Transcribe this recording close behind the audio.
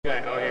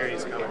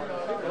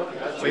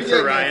Wait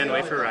for Ryan,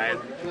 wait for Ryan.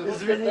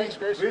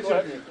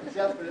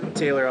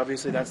 Taylor,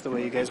 obviously that's the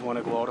way you guys want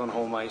to go out on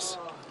home ice.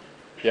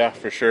 Yeah,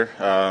 for sure.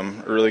 A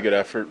really good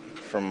effort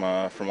from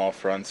all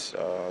fronts.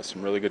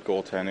 Some really good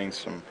goaltending.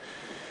 Some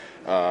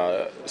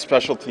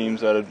special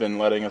teams that had been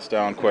letting us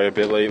down quite a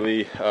bit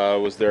lately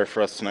was there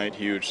for us tonight.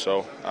 Huge.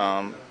 So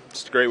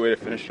just a great way to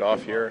finish it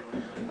off here.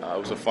 It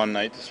was a fun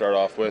night to start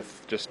off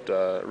with. Just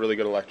really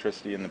good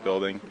electricity in the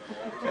building,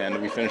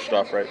 and we finished it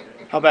off right.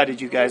 How bad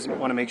did you guys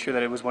want to make sure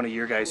that it was one of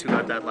your guys who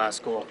got that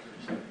last goal?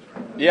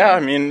 Yeah, I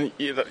mean,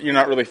 you're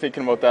not really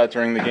thinking about that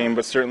during the game,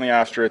 but certainly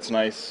after, it's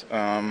nice.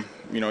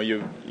 You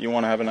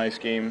want to have a nice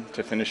game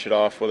to finish it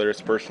off, whether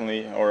it's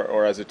personally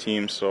or as a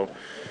team. So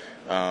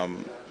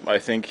I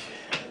think,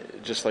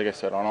 just like I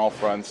said, on all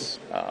fronts,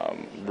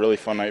 really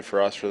fun night for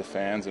us, for the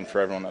fans, and for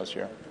everyone that was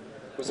here.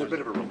 Was it a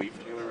bit of a relief,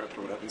 Taylor, after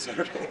what happened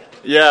Saturday?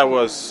 Yeah, it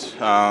was.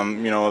 That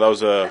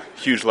was a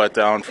huge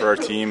letdown for our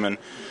team, and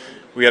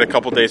we had a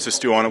couple days to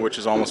stew on it, which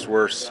is almost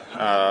worse.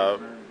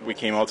 We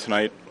came out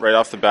tonight right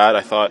off the bat.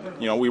 I thought,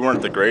 we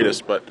weren't the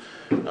greatest, but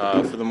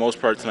for the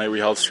most part tonight we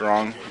held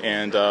strong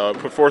and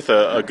put forth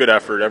a good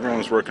effort. Everyone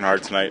was working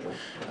hard tonight,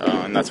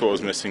 and that's what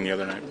was missing the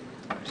other night.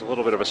 It was a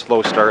little bit of a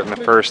slow start in the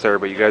first there,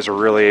 but you guys were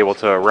really able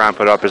to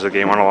ramp it up as the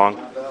game went along.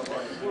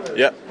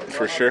 Yeah,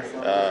 for sure.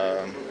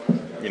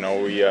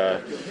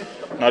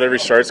 Not every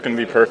start's going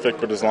to be perfect,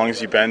 but as long as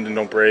you bend and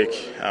don't break,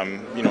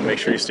 make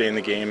sure you stay in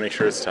the game, make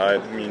sure it's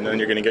tied. Then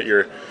you're going to get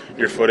your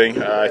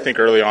footing. I think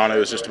early on it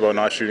was just about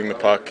not shooting the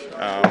puck.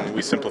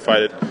 We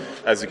simplified it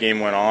as the game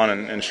went on,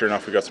 and sure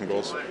enough, we got some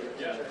goals.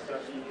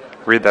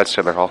 Read that,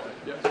 Taylor Hall.